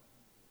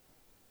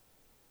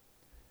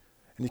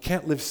 And you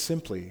can't live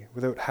simply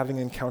without having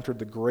encountered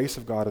the grace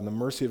of God and the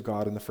mercy of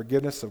God and the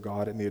forgiveness of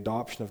God and the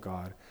adoption of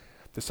God,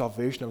 the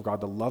salvation of God,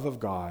 the love of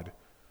God,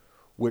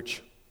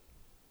 which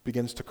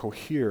begins to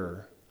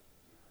cohere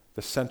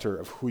the center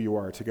of who you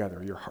are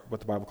together, your heart, what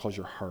the Bible calls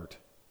your heart.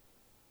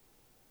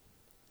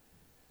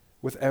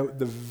 Without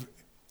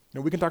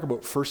we can talk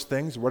about first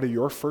things, what are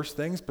your first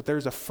things, but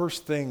there's a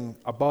first thing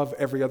above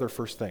every other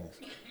first thing.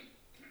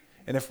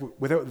 And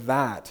without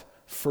that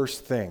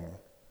first thing,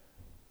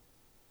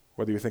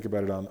 whether you think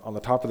about it on the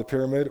top of the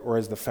pyramid or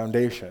as the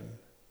foundation,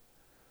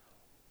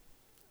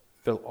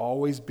 there'll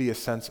always be a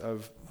sense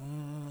of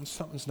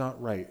something's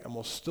not right, and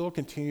we'll still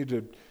continue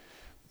to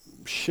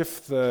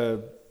shift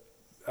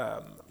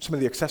some of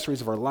the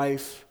accessories of our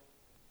life.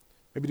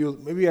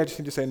 Maybe I just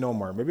need to say no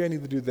more. Maybe I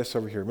need to do this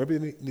over here. Maybe I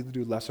need to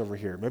do less over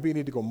here. Maybe I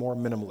need to go more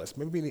minimalist.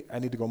 Maybe I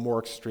need to go more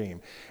extreme.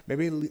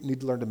 Maybe I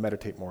need to learn to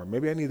meditate more.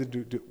 Maybe I need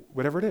to do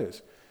whatever it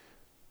is.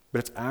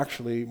 But it's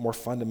actually more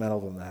fundamental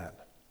than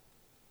that.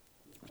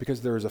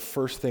 Because there is a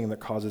first thing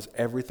that causes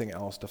everything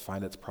else to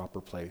find its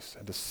proper place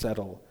and to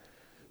settle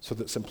so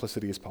that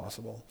simplicity is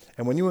possible.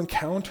 And when you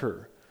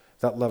encounter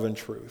that love and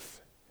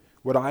truth,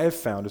 what I have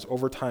found is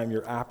over time,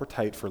 your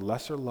appetite for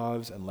lesser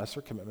loves and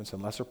lesser commitments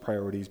and lesser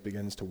priorities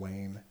begins to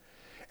wane.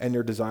 And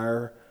your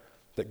desire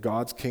that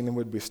God's kingdom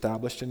would be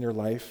established in your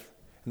life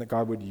and that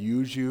God would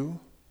use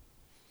you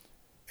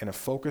in a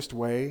focused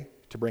way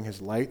to bring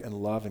his light and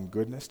love and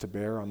goodness to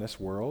bear on this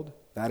world,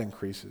 that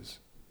increases.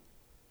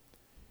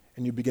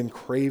 And you begin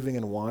craving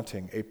and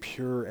wanting a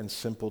pure and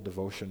simple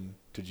devotion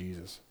to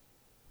Jesus.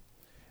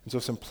 And so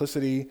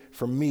simplicity,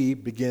 for me,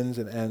 begins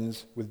and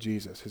ends with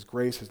Jesus. His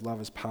grace, his love,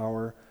 his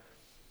power,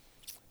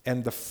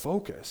 and the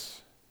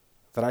focus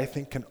that I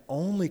think can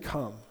only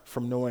come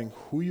from knowing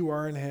who you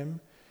are in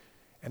him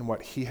and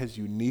what he has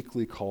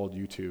uniquely called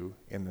you to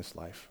in this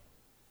life.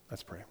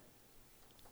 Let's pray.